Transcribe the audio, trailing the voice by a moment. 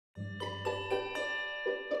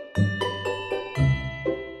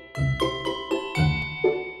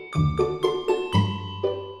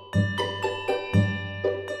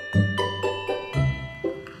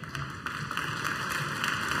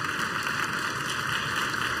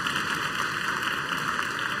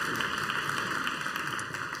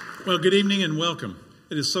Well, good evening and welcome.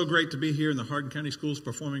 It is so great to be here in the Hardin County Schools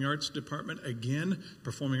Performing Arts Department again,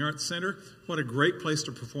 Performing Arts Center. What a great place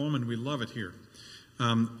to perform, and we love it here.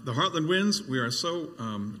 The Heartland Winds, we are so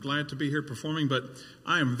glad to be here performing, but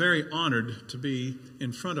I am very honored to be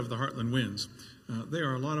in front of the Heartland Winds. They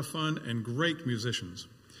are a lot of fun and great musicians.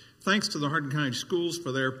 Thanks to the Hardin County Schools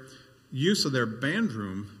for their use of their band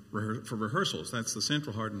room for rehearsals. That's the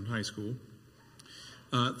Central Hardin High School.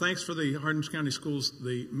 Thanks for the Hardin County Schools,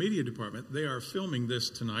 the media department. They are filming this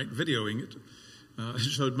tonight, videoing it. I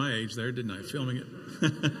showed my age there, didn't I? Filming it.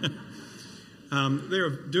 They're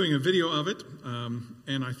doing a video of it,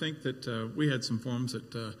 and I think that we had some forms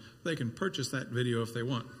that they can purchase that video if they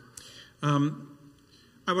want.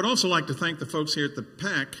 I would also like to thank the folks here at the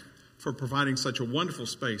PAC for providing such a wonderful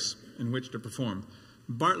space in which to perform.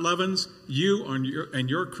 Bart Levins, you and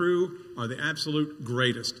your crew are the absolute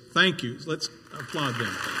greatest. Thank you. Let's applaud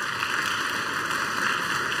them.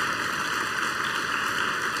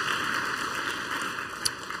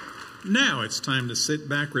 Now it's time to sit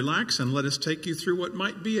back, relax, and let us take you through what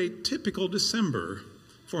might be a typical December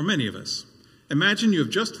for many of us. Imagine you have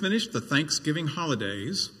just finished the Thanksgiving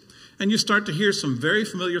holidays, and you start to hear some very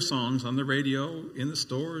familiar songs on the radio, in the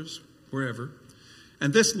stores, wherever.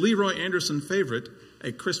 And this Leroy Anderson favorite,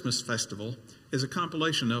 A Christmas Festival, is a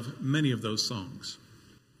compilation of many of those songs.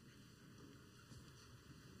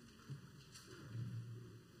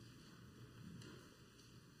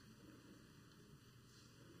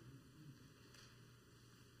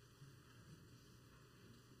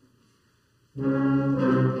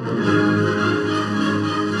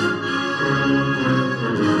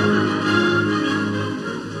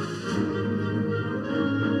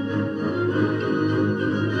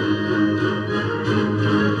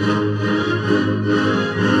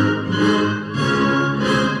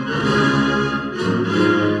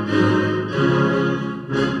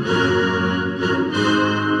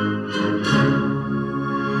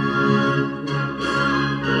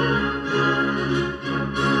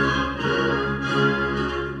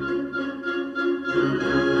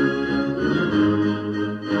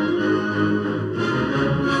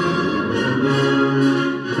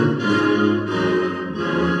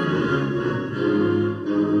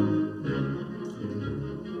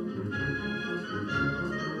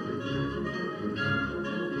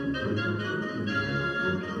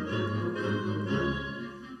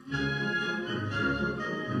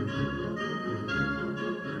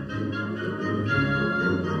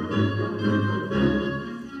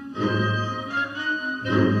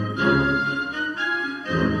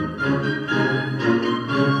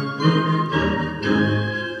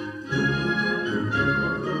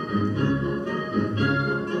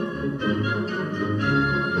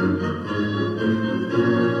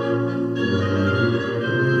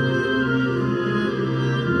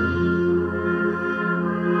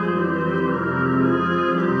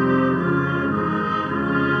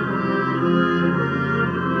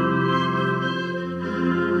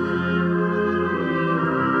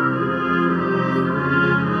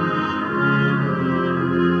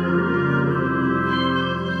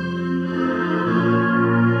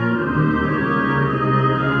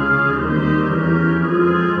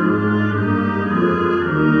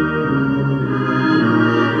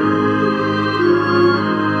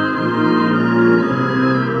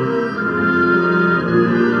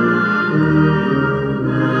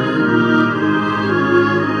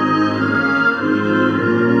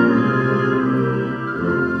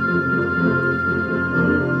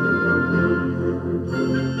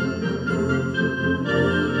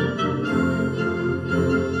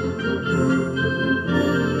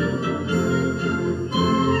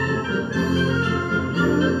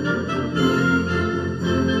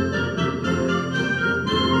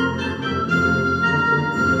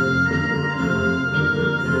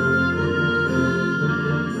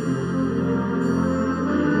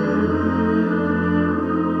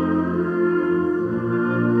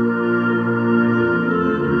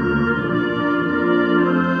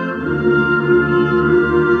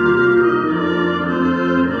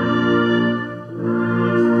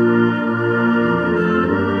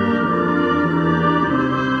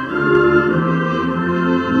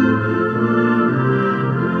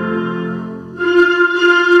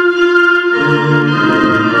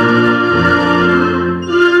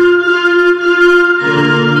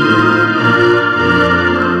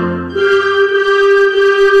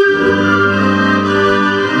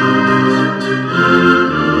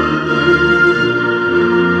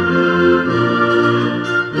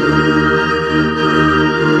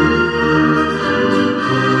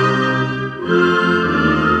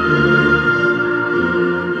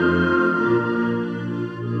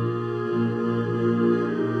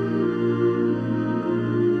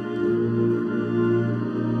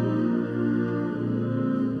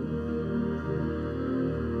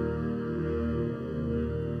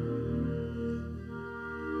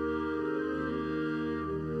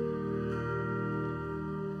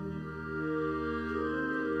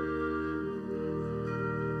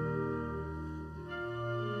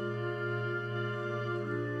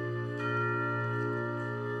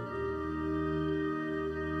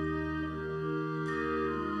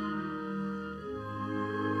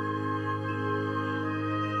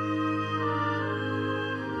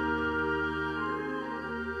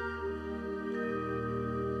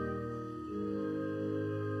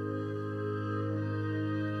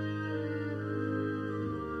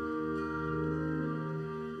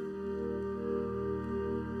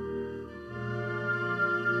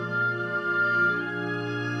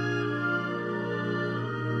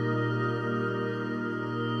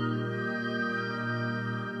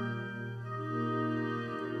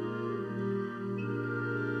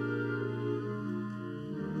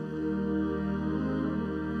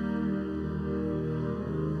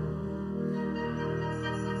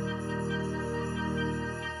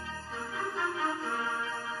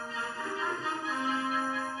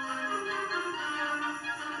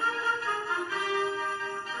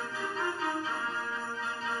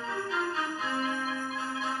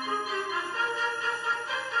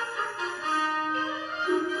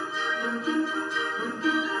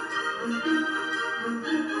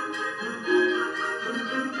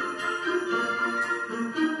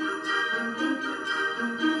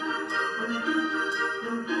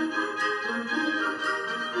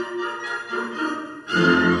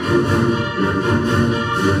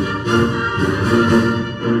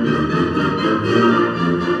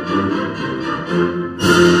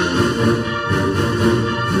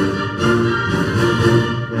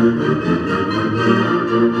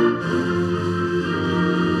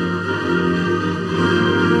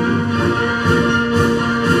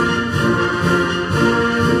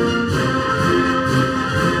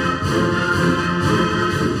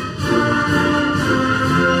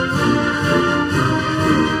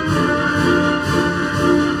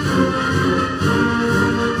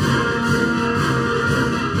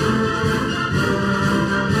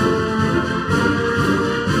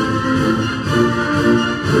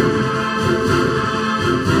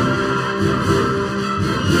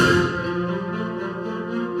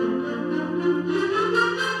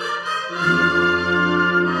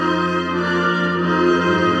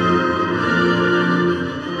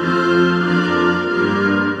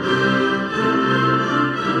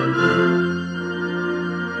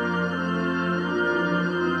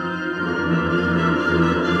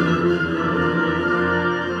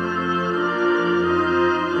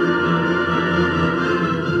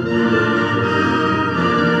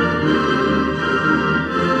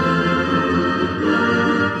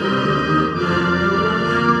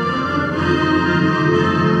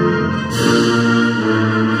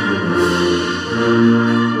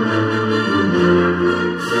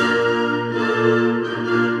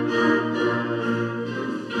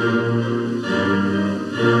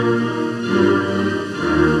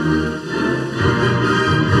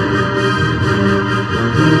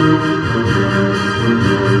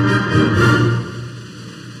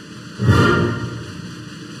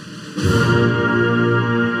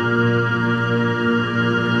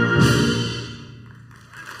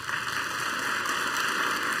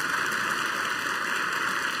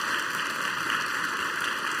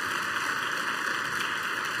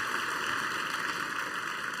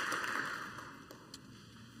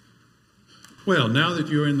 Well, now that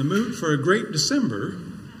you're in the mood for a great December,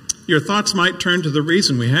 your thoughts might turn to the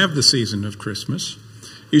reason we have the season of Christmas.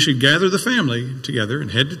 You should gather the family together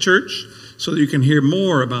and head to church so that you can hear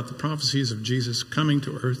more about the prophecies of Jesus coming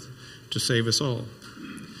to earth to save us all.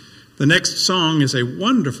 The next song is a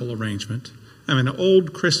wonderful arrangement of an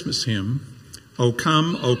old Christmas hymn, O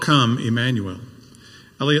Come, Emmanuel.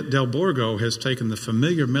 Elliot Del Borgo has taken the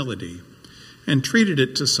familiar melody and treated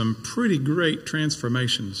it to some pretty great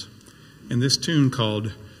transformations in this tune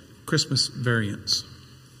called Christmas Variants.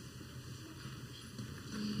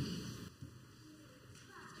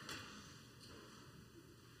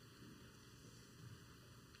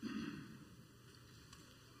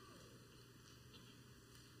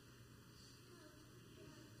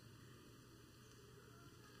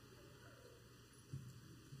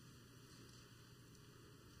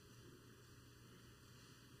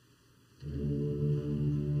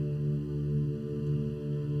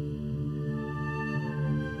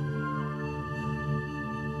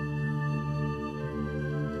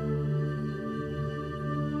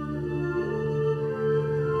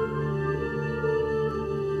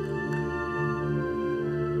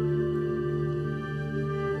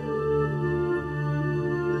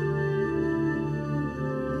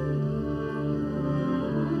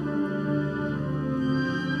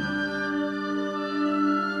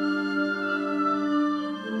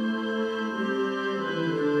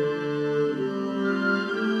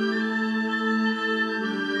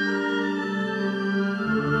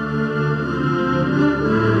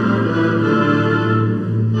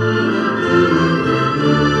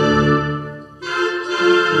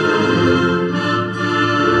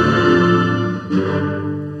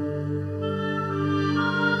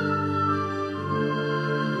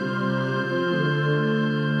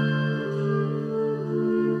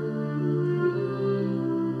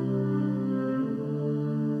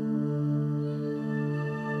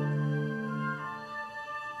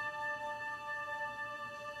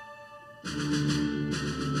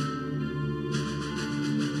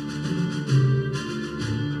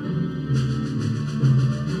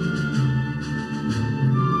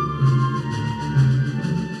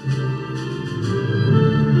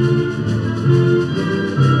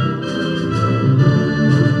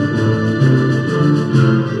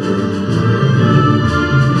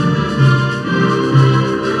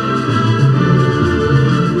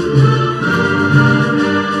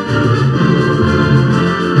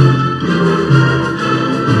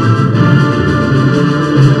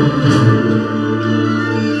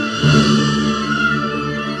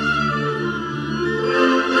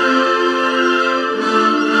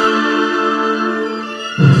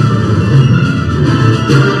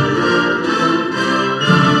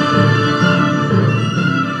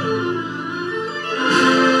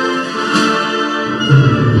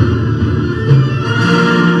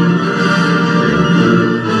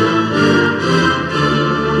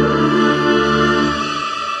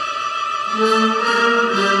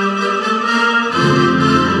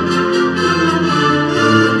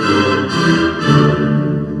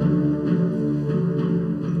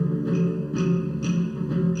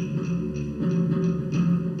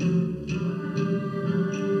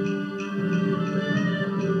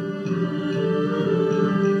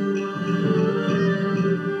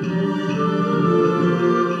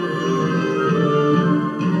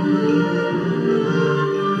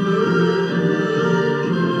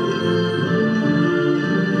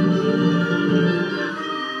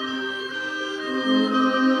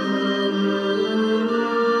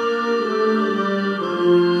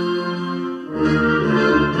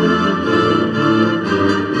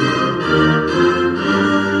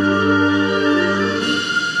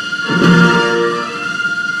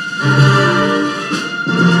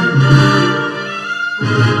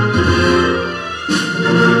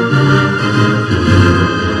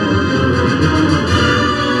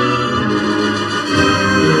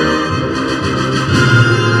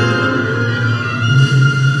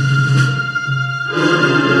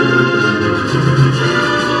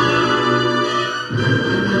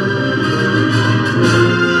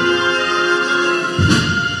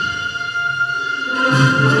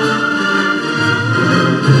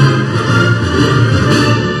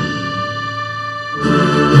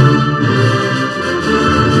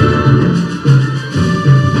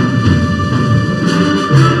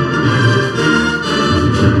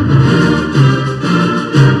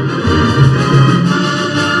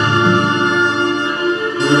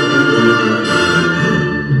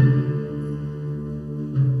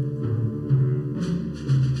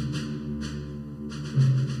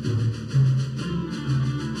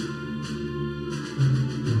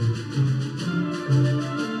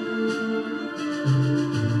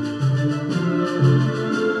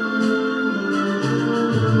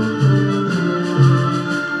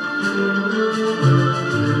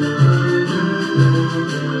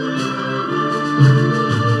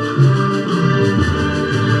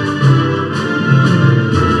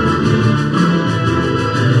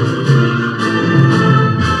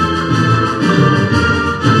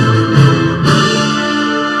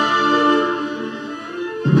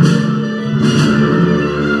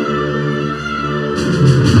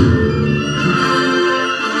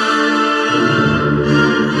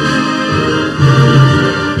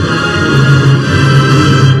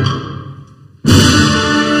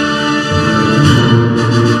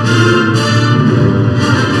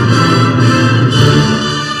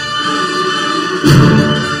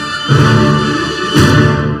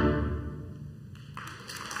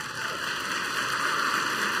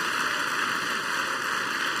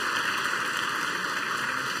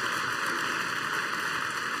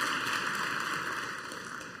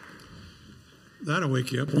 That'll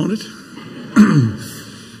wake you up, won't it?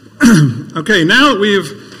 Okay, now that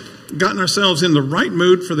we've gotten ourselves in the right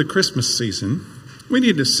mood for the Christmas season, we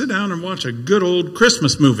need to sit down and watch a good old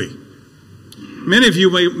Christmas movie. Many of you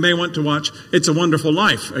may want to watch It's a Wonderful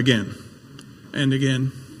Life again and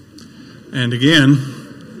again and again,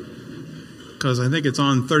 because I think it's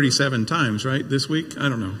on 37 times, right, this week? I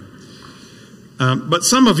don't know. But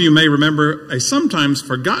some of you may remember a sometimes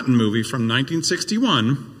forgotten movie from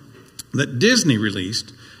 1961 that Disney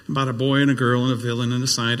released about a boy and a girl and a villain and a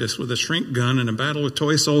scientist with a shrink gun and a battle with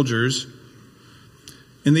toy soldiers.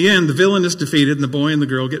 In the end, the villain is defeated and the boy and the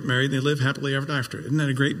girl get married and they live happily ever after. Isn't that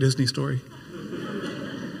a great Disney story?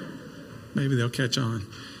 Maybe they'll catch on.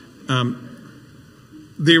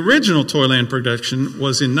 The original Toyland production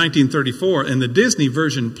was in 1934, and the Disney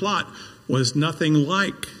version plot was nothing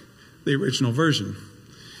like the original version.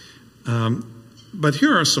 But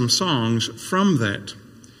here are some songs from that.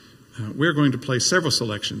 We're going to play several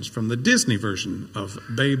selections from the Disney version of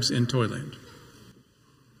Babes in Toyland.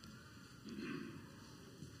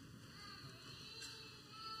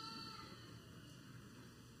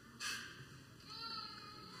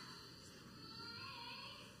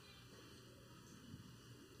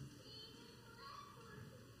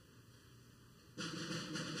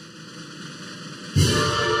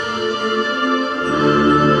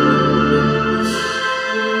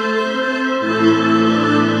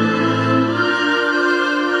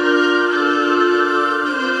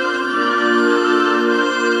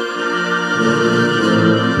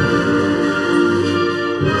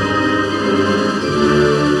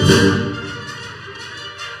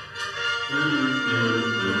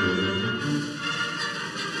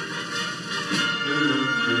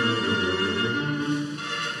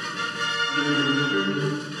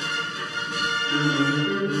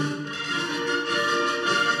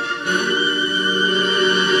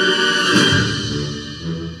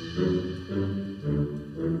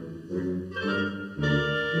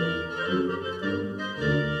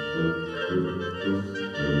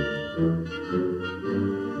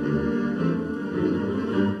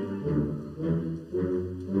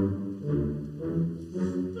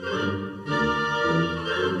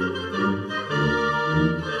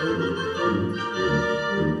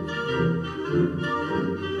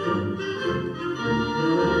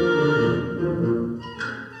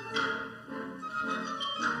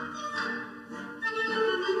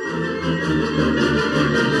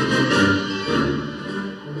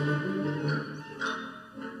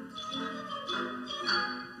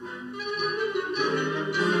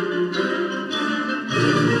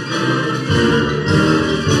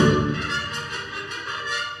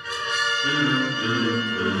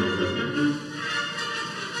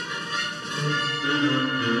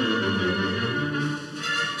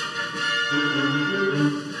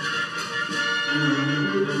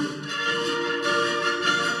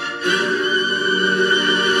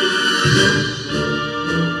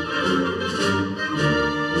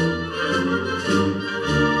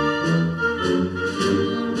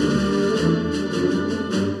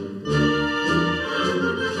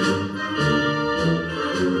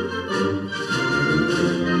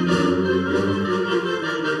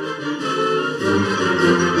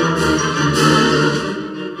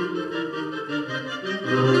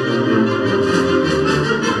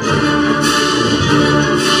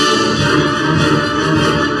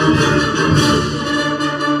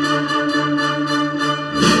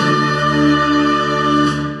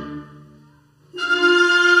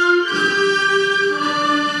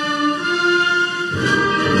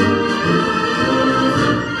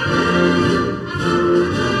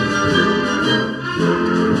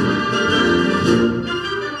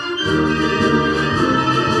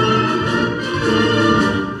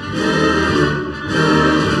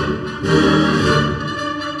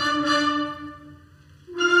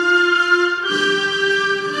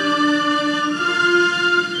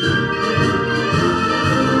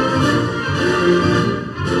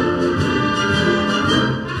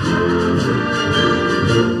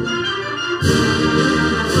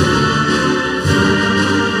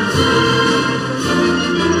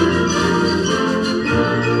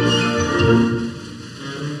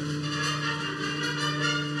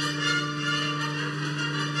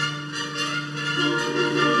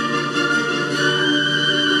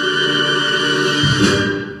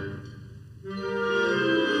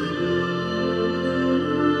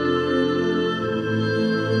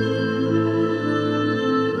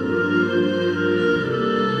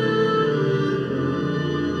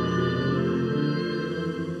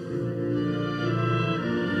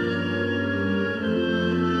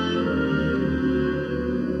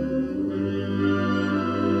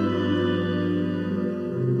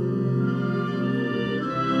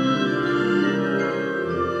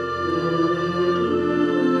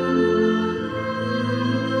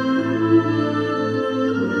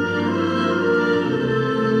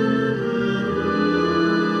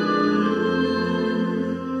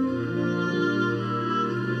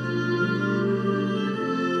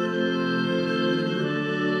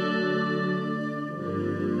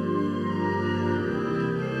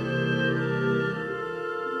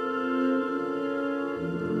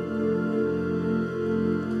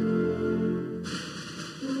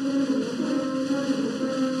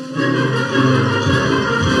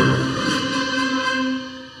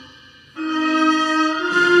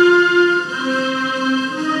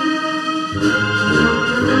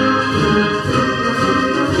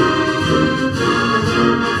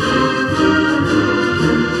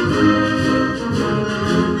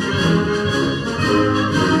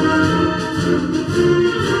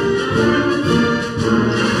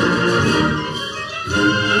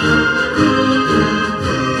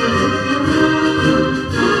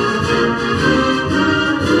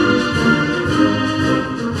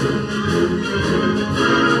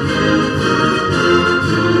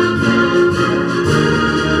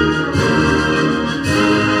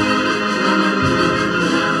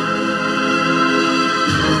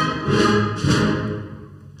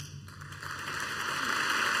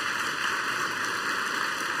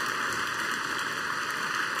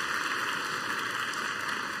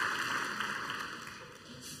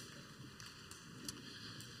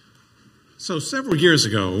 So several years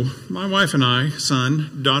ago, my wife and I,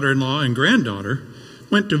 son, daughter-in-law, and granddaughter,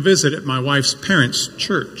 went to visit at my wife's parents'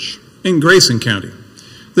 church in Grayson County.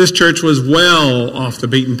 This church was well off the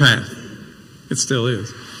beaten path. It still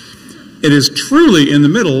is. It is truly in the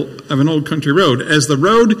middle of an old country road. As the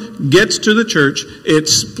road gets to the church, it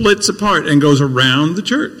splits apart and goes around the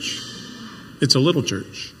church. It's a little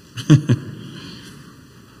church.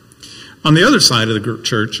 On the other side of the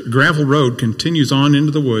church, a gravel road continues on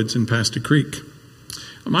into the woods and past a creek.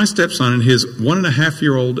 My stepson and his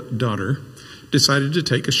 1.5-year-old daughter decided to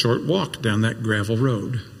take a short walk down that gravel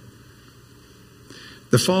road.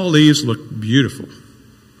 The fall leaves look beautiful,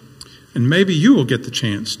 and maybe you will get the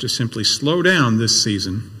chance to simply slow down this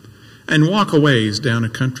season and walk a ways down a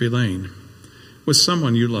country lane with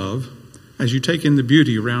someone you love as you take in the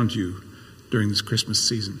beauty around you during this Christmas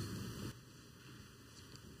season.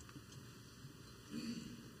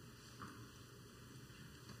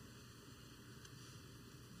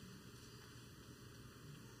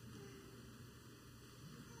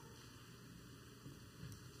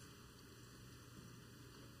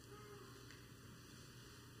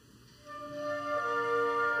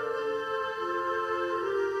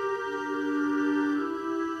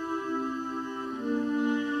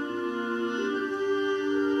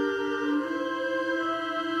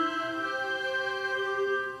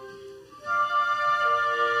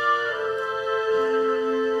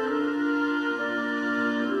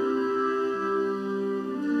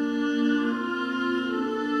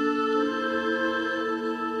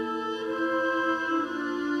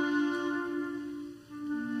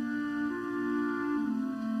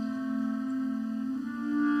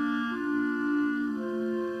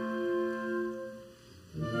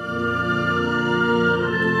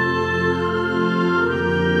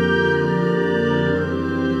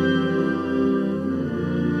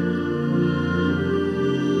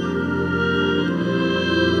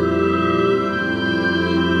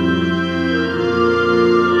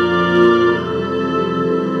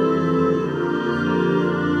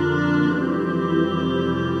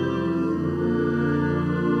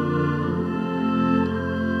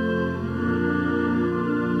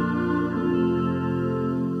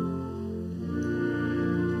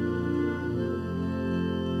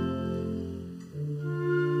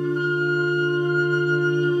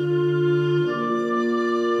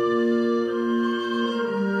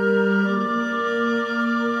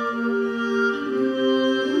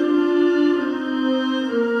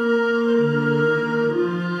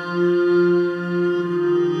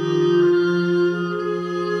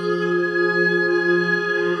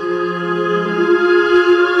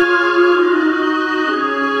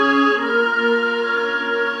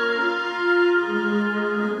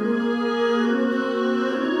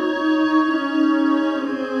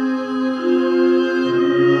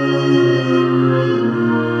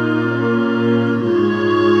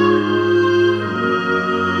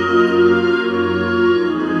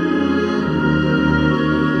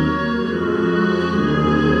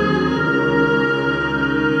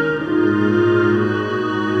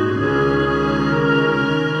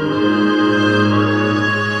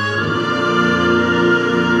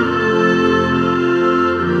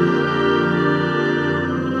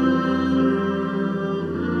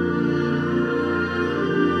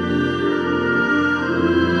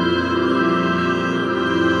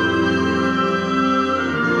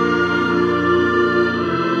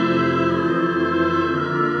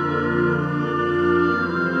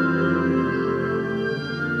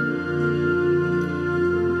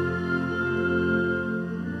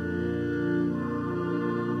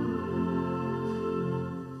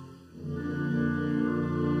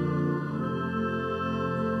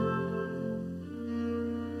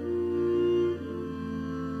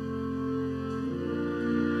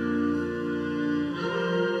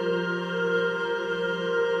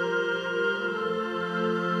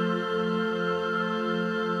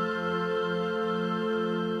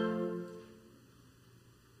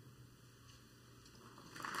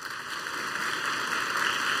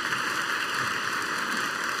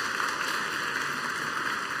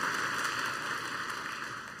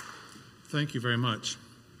 Thank you very much.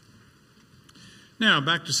 Now,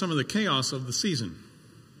 back to some of the chaos of the season.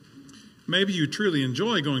 Maybe you truly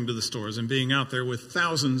enjoy going to the stores and being out there with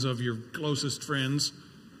thousands of your closest friends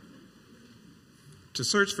to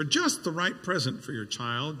search for just the right present for your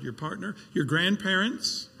child, your partner, your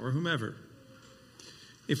grandparents, or whomever.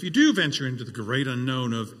 If you do venture into the great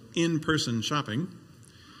unknown of in-person shopping,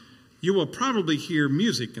 you will probably hear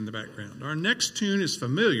music in the background. Our next tune is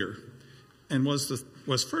familiar and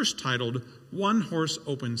was first titled One Horse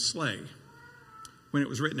Open Sleigh when it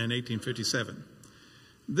was written in 1857.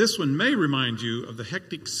 This one may remind you of the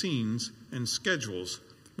hectic scenes and schedules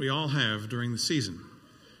we all have during the season,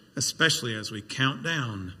 especially as we count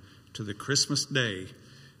down to the Christmas day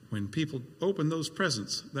when people open those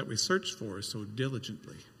presents that we searched for so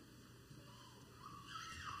diligently.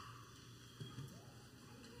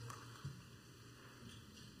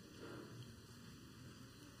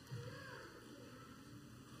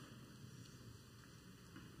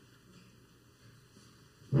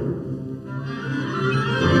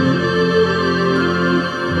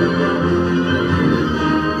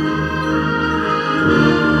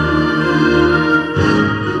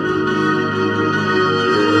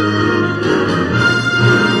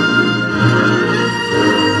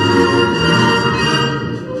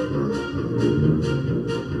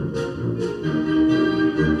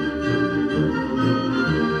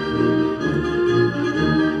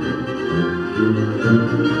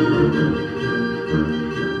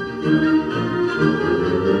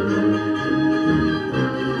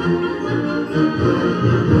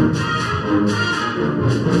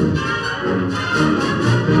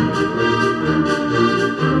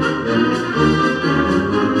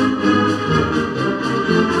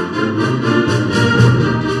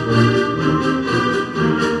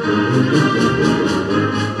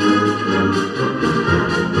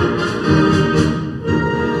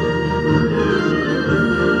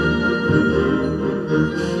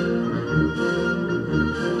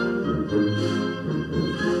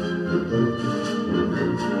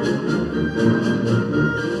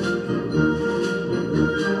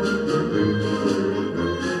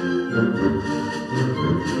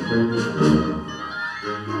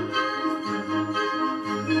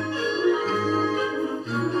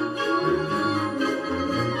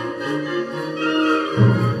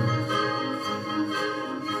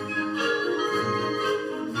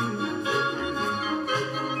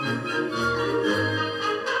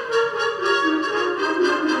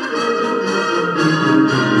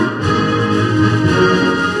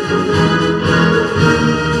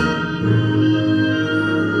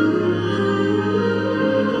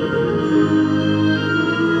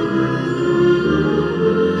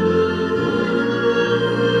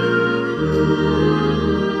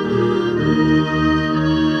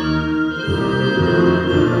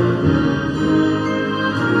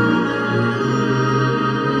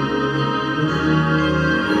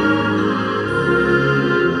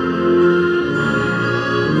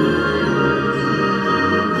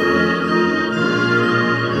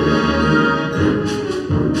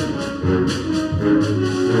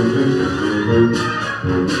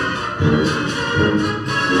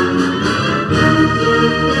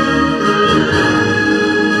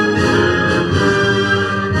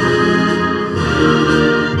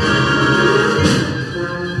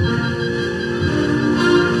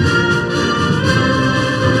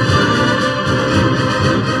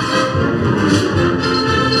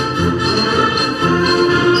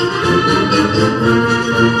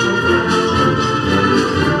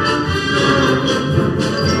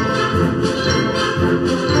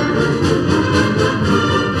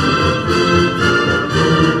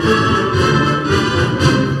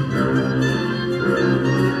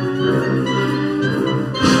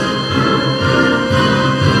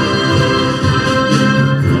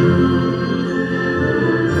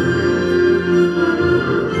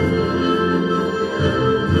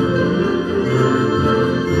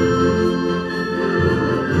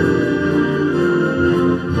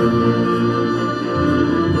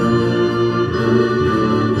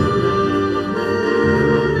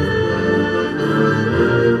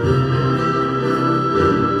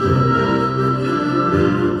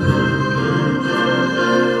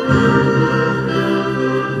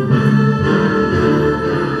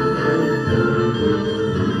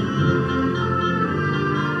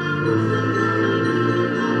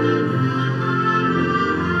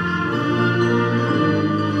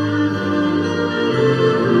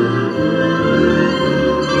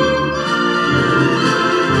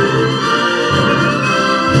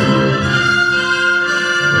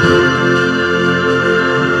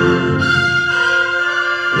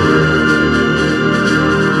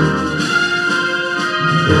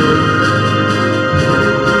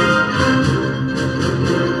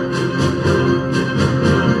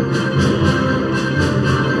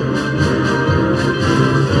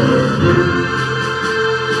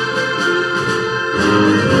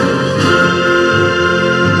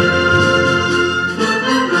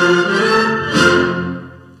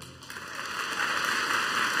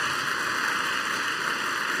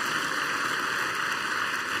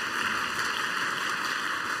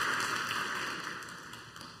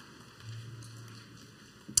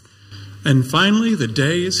 And finally, the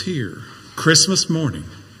day is here, Christmas morning.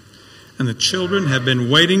 And the children have been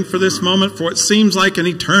waiting for this moment for what seems like an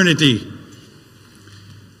eternity.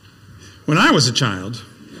 When I was a child,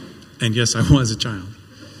 and yes, I was a child,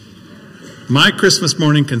 my Christmas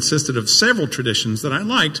morning consisted of several traditions that I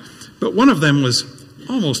liked, but one of them was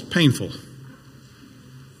almost painful.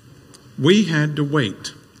 We had to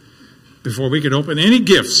wait before we could open any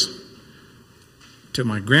gifts till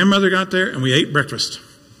my grandmother got there and we ate breakfast.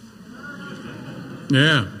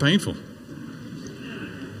 Yeah, painful.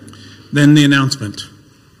 Then the announcement.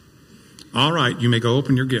 All right, you may go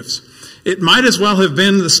open your gifts. It might as well have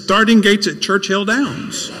been the starting gates at Churchill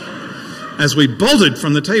Downs as we bolted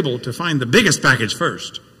from the table to find the biggest package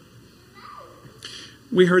first.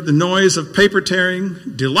 We heard the noise of paper tearing,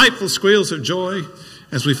 delightful squeals of joy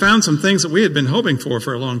as we found some things that we had been hoping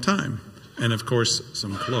for a long time. And of course,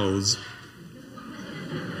 some clothes.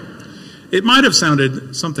 It might have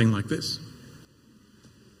sounded something like this.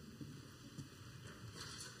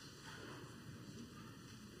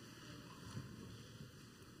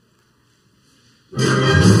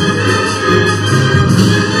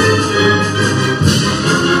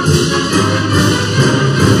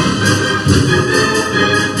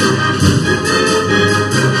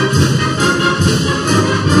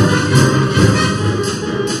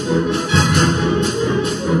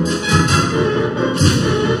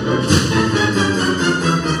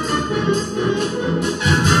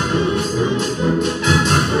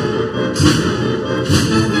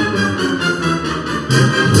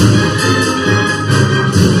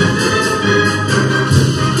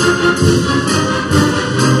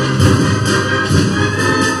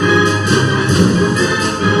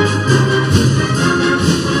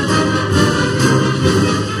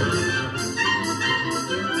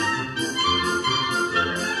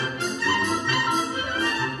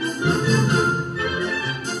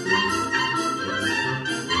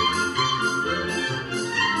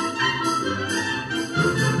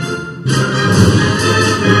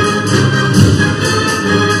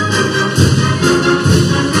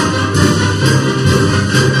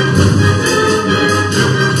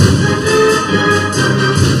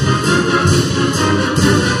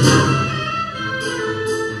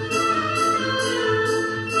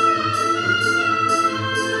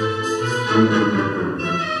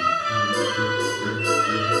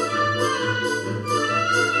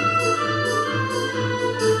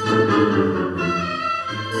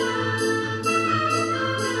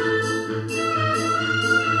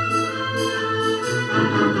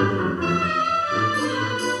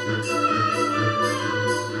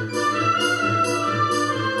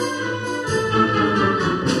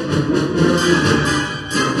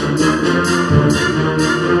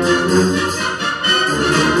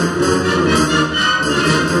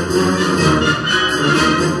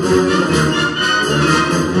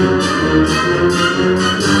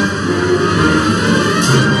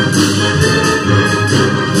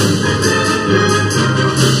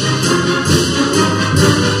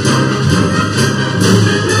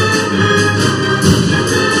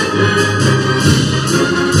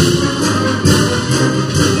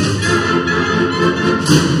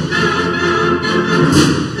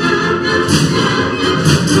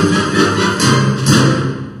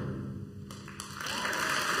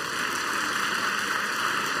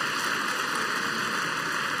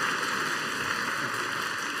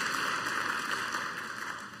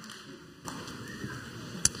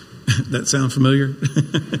 That sound familiar?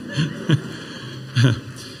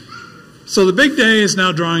 So the big day is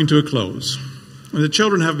now drawing to a close. The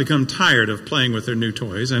children have become tired of playing with their new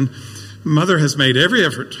toys, and Mother has made every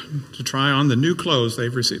effort to try on the new clothes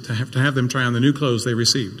they've received, to have them try on the new clothes they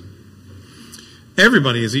received.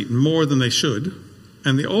 Everybody has eaten more than they should,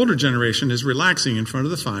 and the older generation is relaxing in front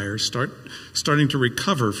of the fire, starting to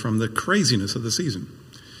recover from the craziness of the season.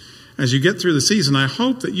 As you get through the season, I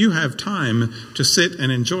hope that you have time to sit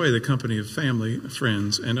and enjoy the company of family,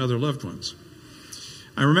 friends, and other loved ones.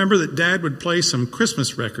 I remember that Dad would play some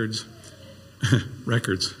Christmas records,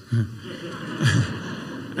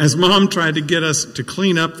 as Mom tried to get us to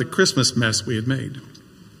clean up the Christmas mess we had made.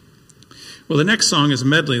 Well, the next song is a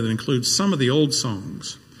medley that includes some of the old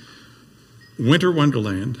songs. Winter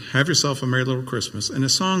Wonderland, Have Yourself a Merry Little Christmas, and a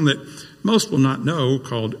song that most will not know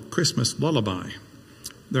called Christmas Lullaby.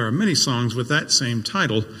 There are many songs with that same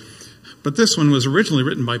title, but this one was originally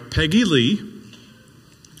written by Peggy Lee,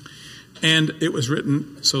 and it was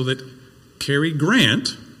written so that Cary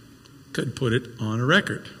Grant could put it on a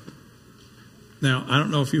record. Now, I don't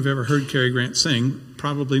know if you've ever heard Cary Grant sing.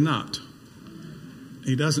 Probably not.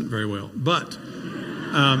 He doesn't very well. But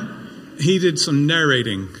he did some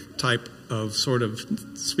narrating type of sort of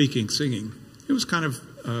speaking, singing. It was kind of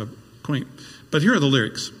quaint. But here are the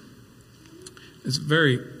lyrics. It's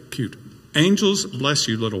very cute. Angels bless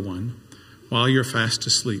you, little one, while you're fast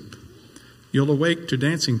asleep. You'll awake to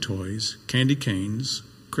dancing toys, candy canes,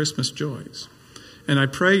 Christmas joys. And I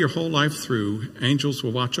pray your whole life through, angels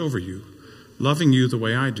will watch over you, loving you the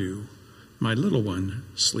way I do. My little one,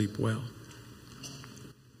 sleep well.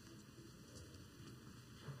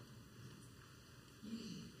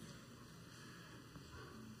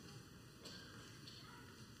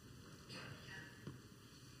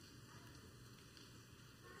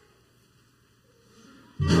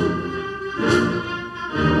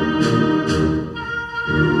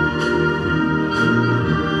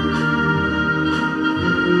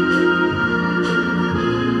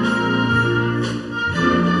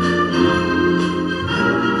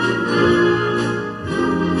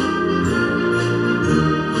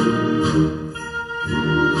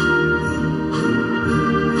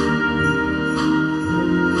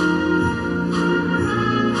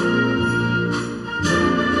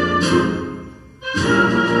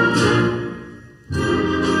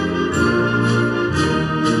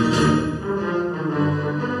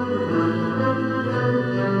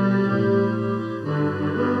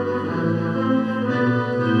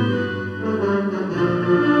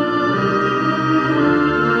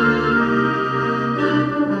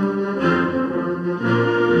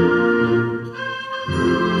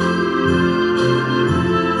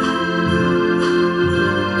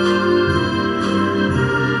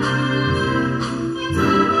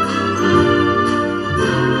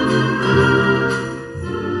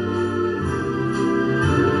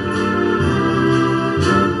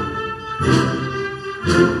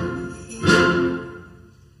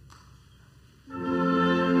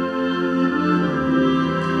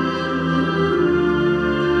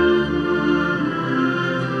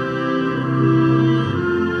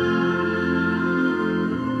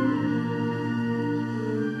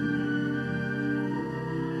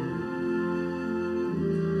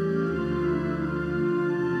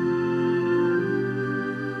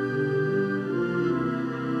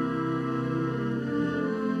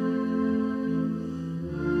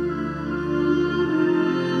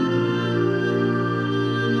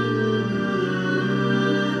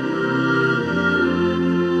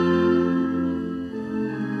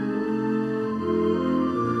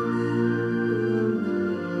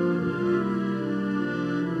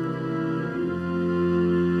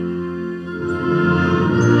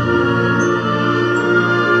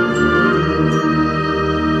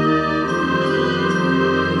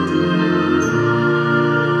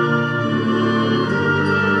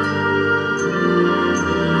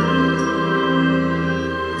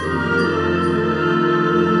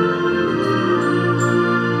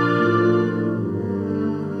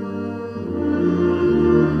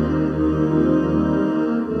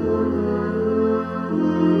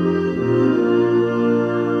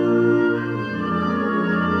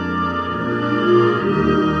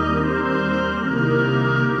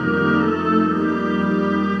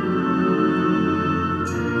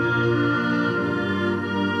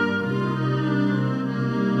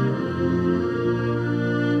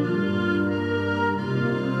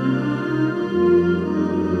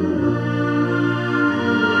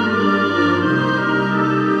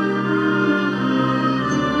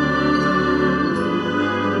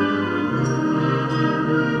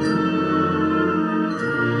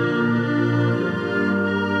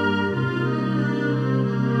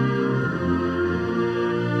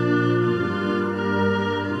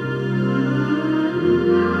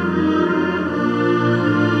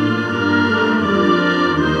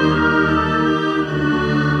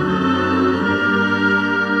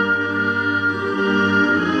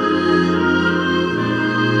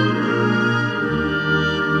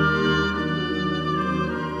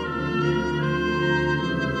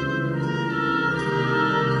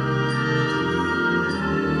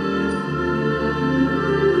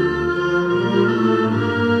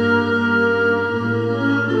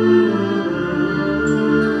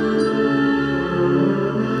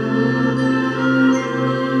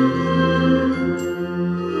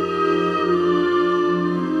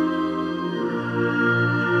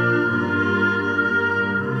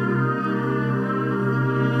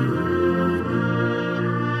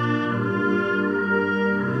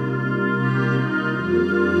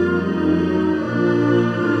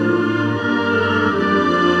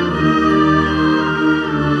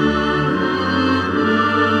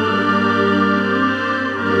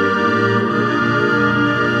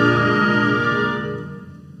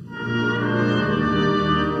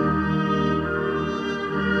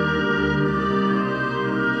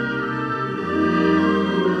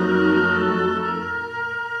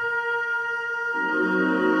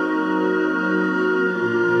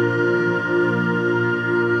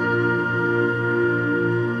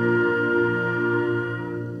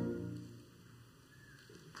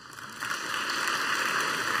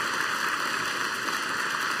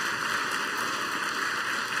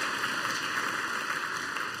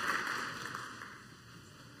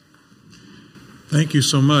 Thank you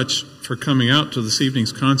so much for coming out to this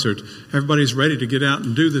evening's concert. Everybody's ready to get out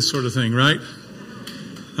and do this sort of thing, right?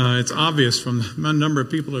 It's obvious from the number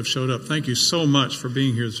of people who have showed up. Thank you so much for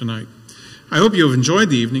being here tonight. I hope you have enjoyed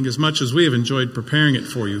the evening as much as we have enjoyed preparing it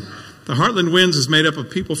for you. The Heartland Winds is made up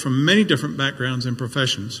of people from many different backgrounds and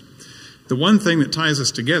professions. The one thing that ties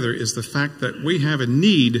us together is the fact that we have a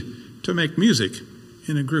need to make music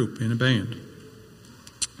in a group, in a band.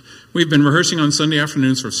 We've been rehearsing on Sunday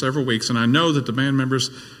afternoons for several weeks, and I know that the band members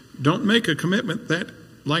don't make a commitment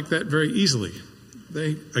like that very easily.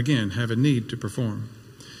 They, again, have a need to perform.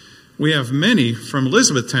 We have many from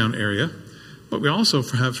Elizabethtown area, but we also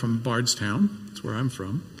have from Bardstown, that's where I'm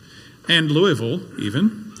from, and Louisville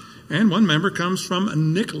even, and one member comes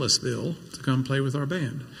from Nicholasville to come play with our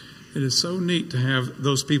band. It is so neat to have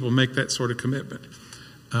those people make that sort of commitment.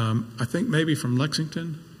 I think maybe from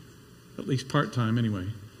Lexington, at least part-time anyway.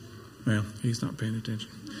 Well, he's not paying attention.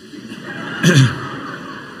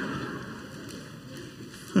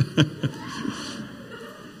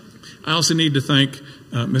 I also need to thank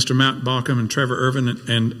Mr. Matt Baucom and Trevor Irvin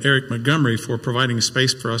and Eric Montgomery for providing a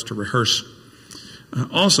space for us to rehearse.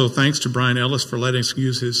 Also, thanks to Brian Ellis for letting us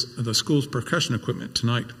use the school's percussion equipment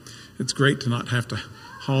tonight. It's great to not have to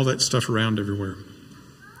haul that stuff around everywhere.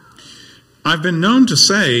 I've been known to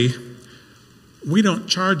say, we don't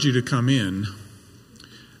charge you to come in,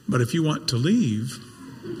 but if you want to leave,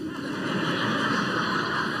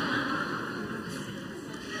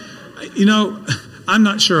 you know, I'm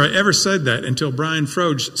not sure I ever said that until Brian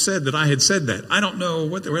Froge said that I had said that. I don't know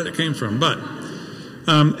where that came from, but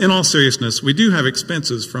in all seriousness, we do have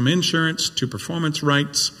expenses from insurance to performance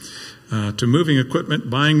rights to moving equipment,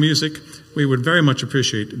 buying music. We would very much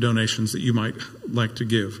appreciate donations that you might like to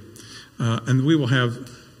give. And we will have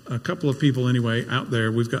a couple of people anyway out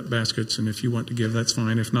there. We've got baskets, and if you want to give, that's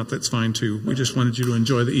fine. If not, that's fine too. We just wanted you to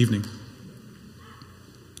enjoy the evening.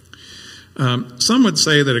 Some would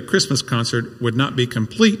say that a Christmas concert would not be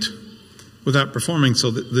complete without performing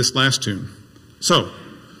this last tune. So,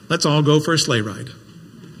 let's all go for a sleigh ride.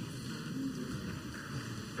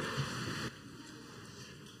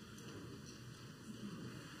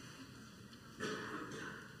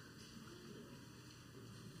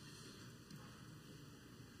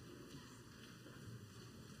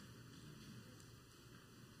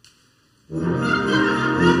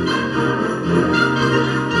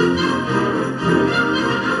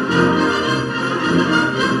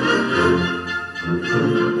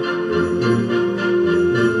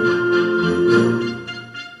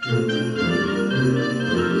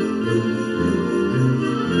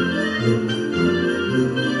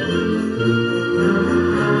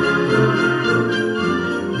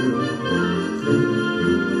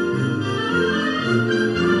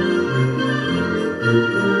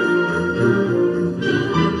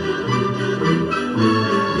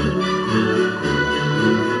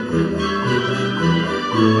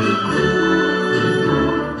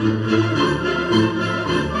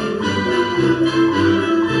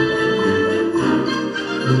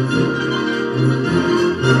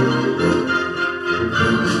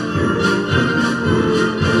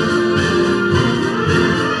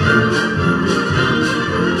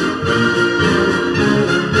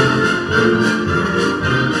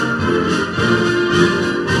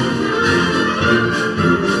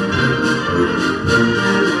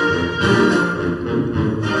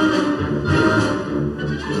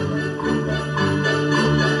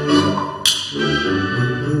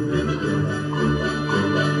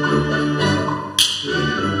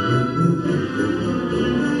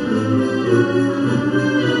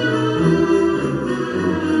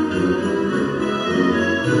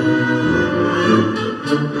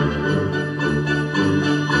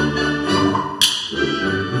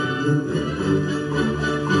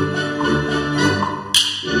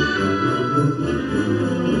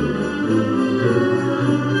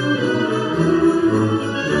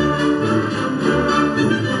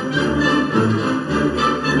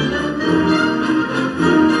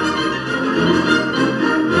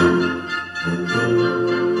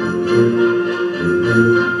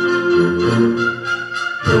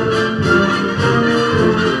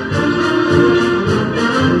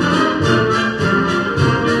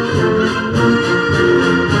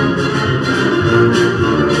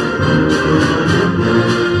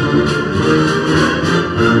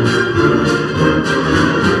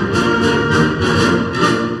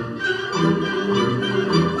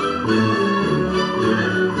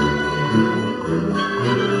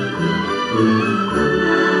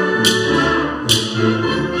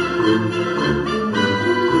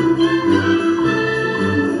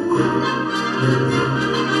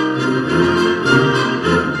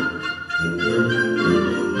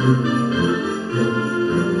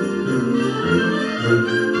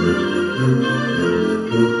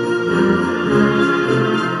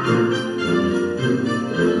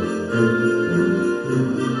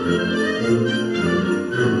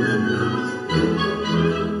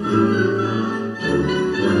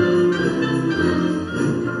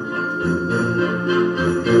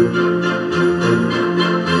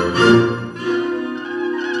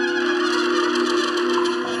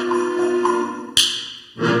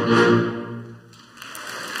 Thank you.